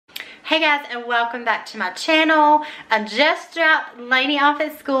Hey guys, and welcome back to my channel. I just dropped Lainey off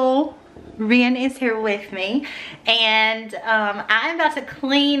at school. Ren is here with me, and I'm about to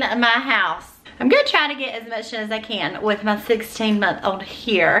clean my house. I'm gonna try to get as much done as I can with my 16-month-old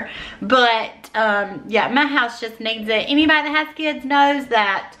here, but yeah, my house just needs it. Anybody that has kids knows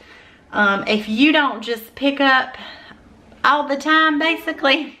that if you don't just pick up all the time,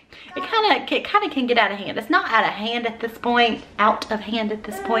 basically, it kind of can get out of hand. It's not out of hand at this point,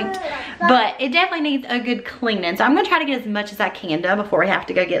 but it definitely needs a good cleaning. So I'm gonna try to get as much as I can done before we have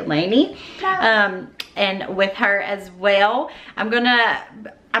to go get Lainey, and with her as well. I'm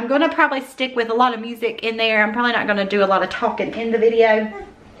gonna probably stick with a lot of music in there. I'm probably not gonna do a lot of talking in the video.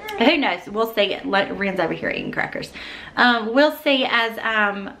 Who knows? We'll see. Ren's over here eating crackers. We'll see as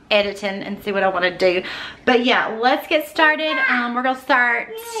I'm editing and see what I want to do. But yeah, let's get started. We're gonna start.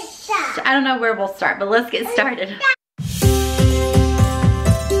 I don't know where we'll start, but let's get started.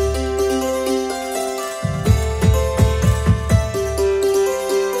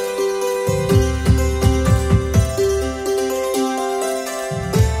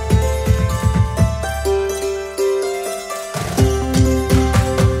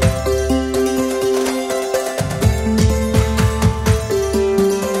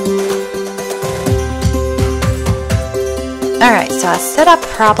 Alright, so I said I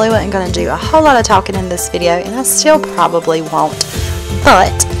probably wasn't going to do a whole lot of talking in this video, and I still probably won't,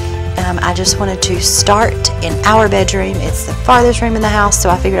 but I just wanted to start in our bedroom. It's the farthest room in the house,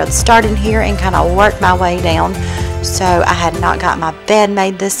 so I figured I'd start in here and kind of work my way down. So I had not got my bed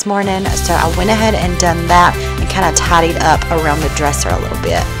made this morning, so I went ahead and done that and kind of tidied up around the dresser a little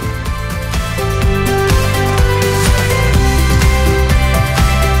bit.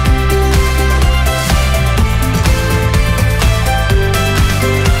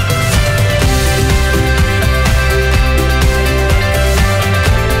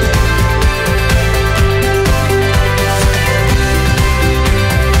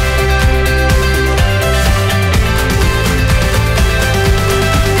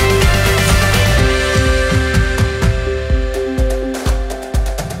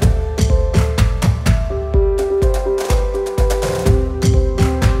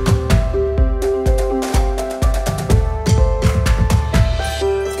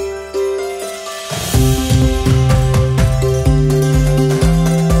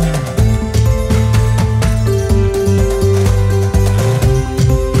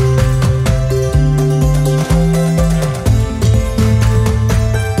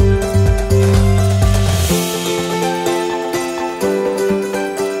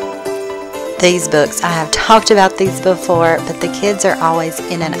 These books, I have talked about these before, but the kids are always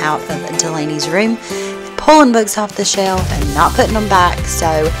in and out of Delaney's room, pulling books off the shelf and not putting them back. So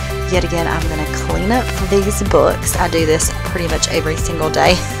yet again, I'm going to clean up these books. I do this pretty much every single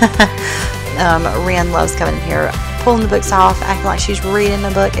day. Ren loves coming in here, pulling the books off, acting like she's reading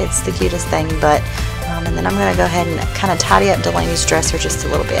the book. It's the cutest thing. But and then I'm going to go ahead and kind of tidy up Delaney's dresser just a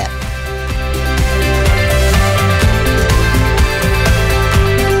little bit.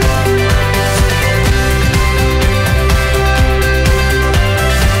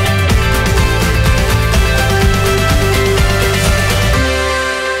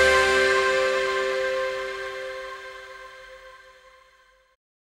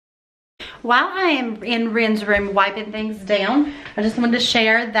 While I am in Ren's room wiping things down, I just wanted to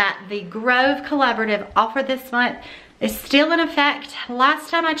share that the Grove Collaborative offer this month is still in effect. Last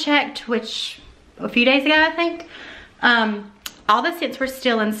time I checked, which a few days ago I think, all the scents were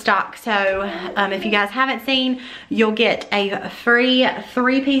still in stock. So if you guys haven't seen, you'll get a free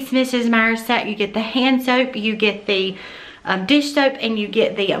 3-piece Mrs. Myers set. You get the hand soap, you get the dish soap, and you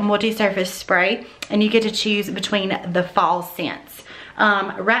get the multi-surface spray, and you get to choose between the fall scents.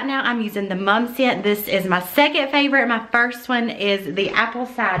 Right now I'm using the mum scent. This is my second favorite. My first one is the apple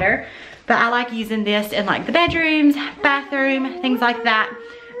cider, but I like using this in like the bedrooms, bathroom, things like that.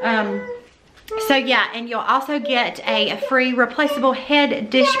 So yeah, and you'll also get a free replaceable head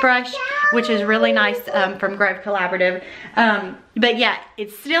dish brush, which is really nice, from Grove Collaborative. But yeah,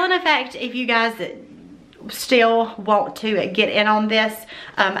 it's still in effect. If you guys still want to get in on this,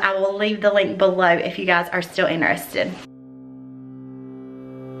 I will leave the link below if you guys are still interested.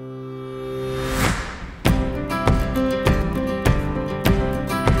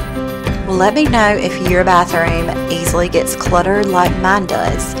 Let me know if your bathroom easily gets cluttered like mine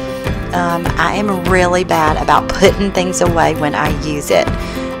does. I am really bad about putting things away when I use it.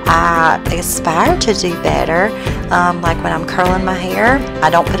 I aspire to do better. Like when I'm curling my hair, I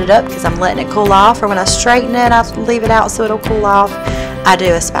don't put it up because I'm letting it cool off, or when I straighten it, I leave it out so it'll cool off. I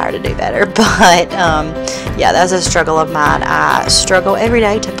do aspire to do better, but yeah, that's a struggle of mine. I struggle every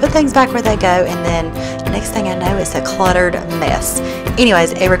day to put things back where they go, and then next thing I know, it's a cluttered mess.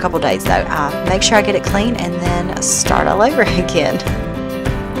 Anyways, every couple days though, I make sure I get it clean and then start all over again.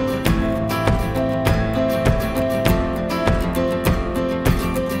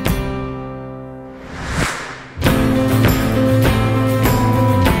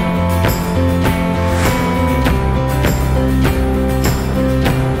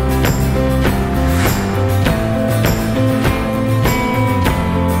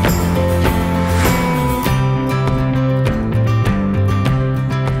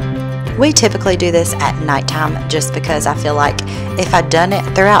 We typically do this at nighttime just because I feel like if I'd done it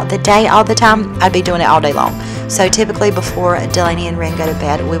throughout the day all the time, I'd be doing it all day long. So typically before Delaney and Ren go to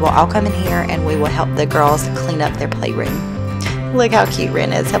bed, we will all come in here and we will help the girls clean up their playroom. Look how cute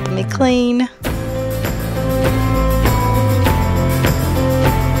Ren is helping me clean.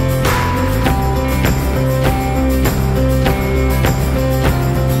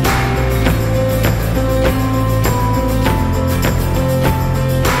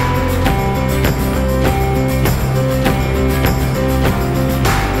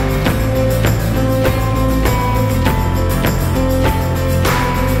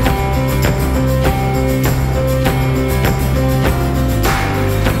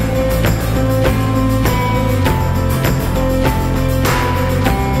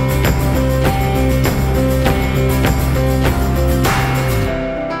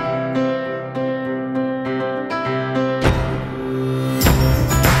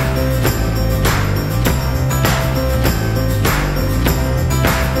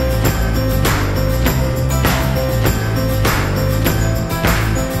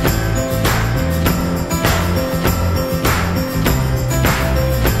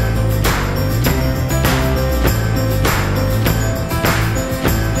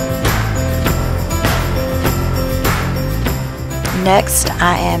 Next,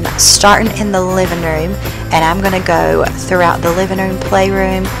 I am starting in the living room, and I'm going to go throughout the living room,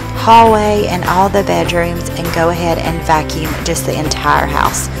 playroom, hallway, and all the bedrooms and go ahead and vacuum just the entire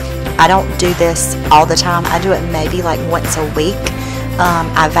house. I don't do this all the time. I do it maybe like once a week.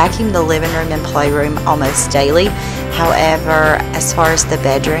 I vacuum the living room and playroom almost daily. However, as far as the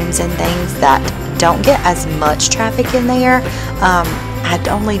bedrooms and things that don't get as much traffic in there, I'd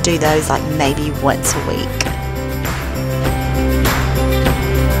only do those like maybe once a week.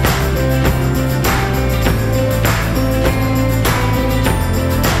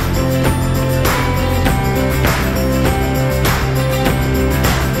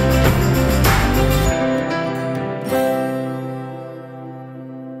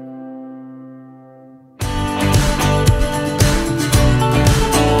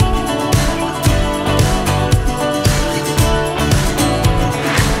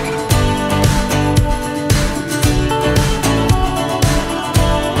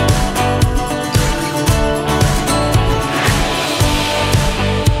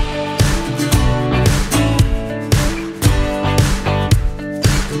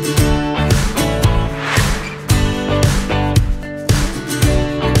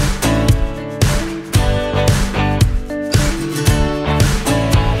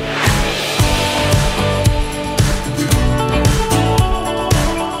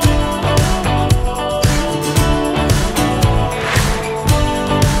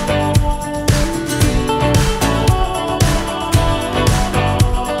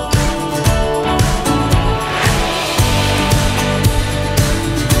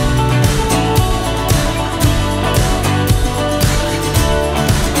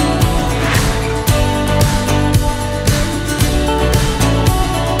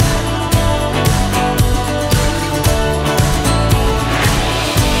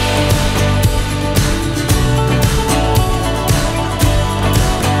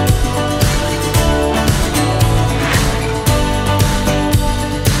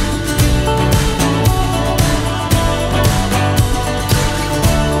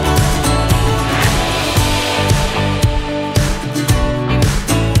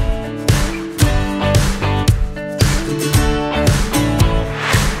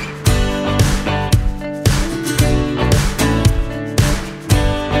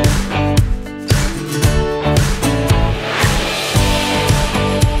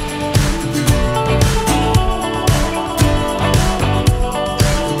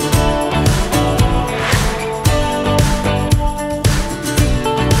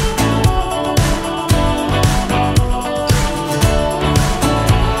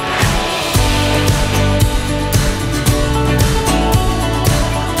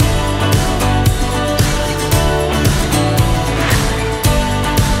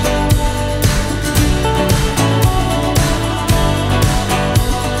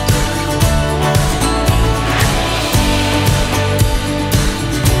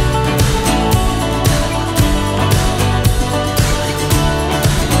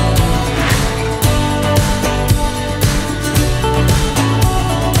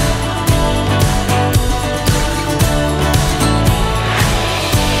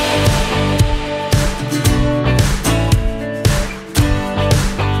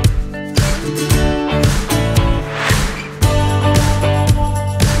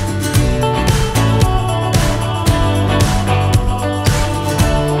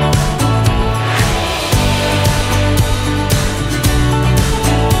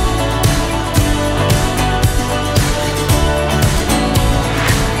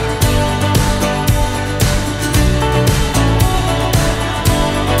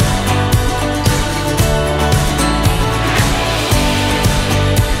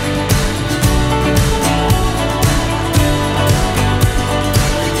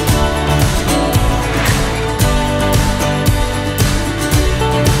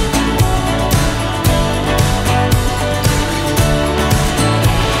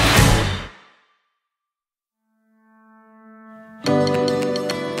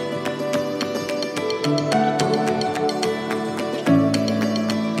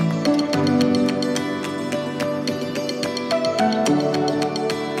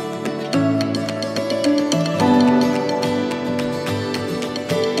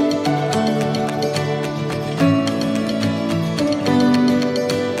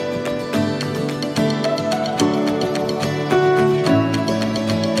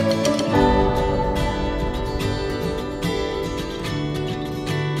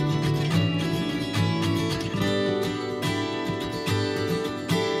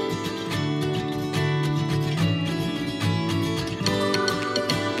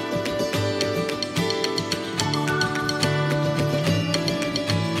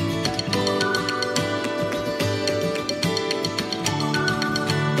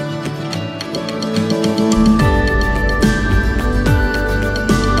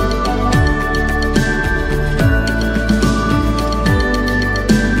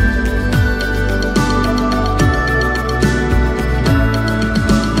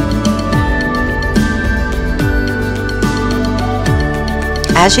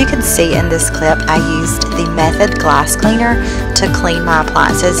 as you can see in this clip, I used the Method glass cleaner to clean my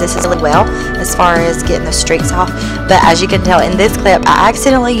appliances. This is really well as far as getting the streaks off, but as you can tell in this clip, I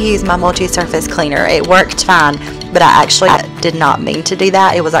accidentally used my multi-surface cleaner. It worked fine, but I actually did not mean to do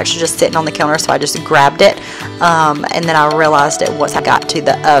that. It was actually just sitting on the counter, so I just grabbed it, and then I realized it once I got to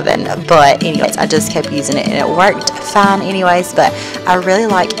the oven. But anyways, I just kept using it and it worked fine anyways. But I really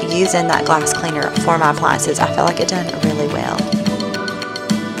like using that glass cleaner for my appliances. I feel like it done really well.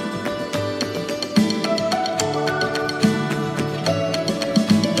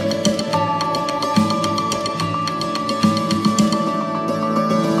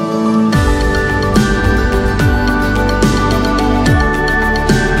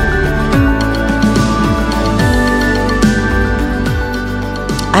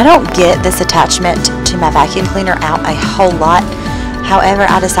 I don't get this attachment to my vacuum cleaner out a whole lot. However,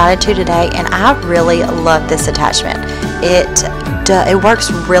 I decided to today, and I really love this attachment. It works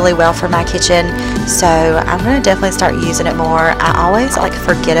really well for my kitchen, so I'm going to definitely start using it more. I always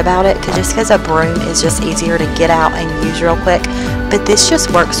forget about it just because a broom is just easier to get out and use real quick, but this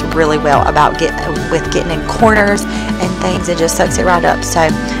just works really well with getting in corners and things. It just sucks it right up. So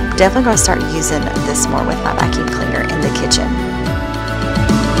I'm definitely going to start using this more with my vacuum cleaner in the kitchen.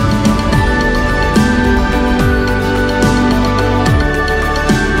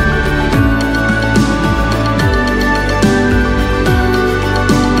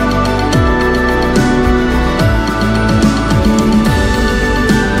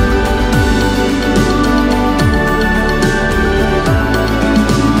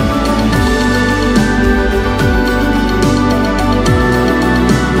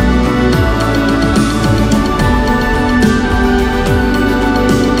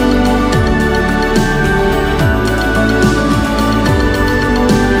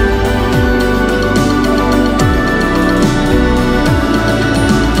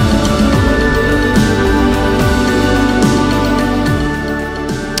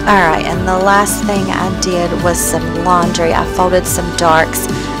 Alright, and the last thing I did was some laundry. I folded some darks.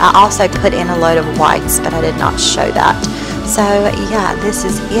 I also put in a load of whites, but I did not show that. So yeah, this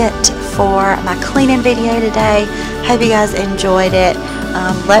is it for my cleaning video today. Hope you guys enjoyed it.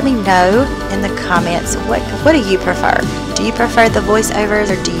 Let me know in the comments, what do you prefer? Do you prefer the voiceovers,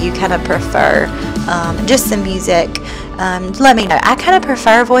 or do you kind of prefer just some music? Let me know. I kind of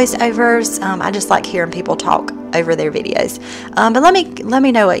prefer voiceovers. I just like hearing people talk over their videos. But let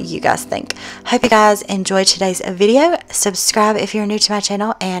me know what you guys think. Hope you guys enjoyed today's video. Subscribe if you're new to my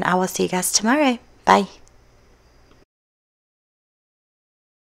channel, and I will see you guys tomorrow. Bye.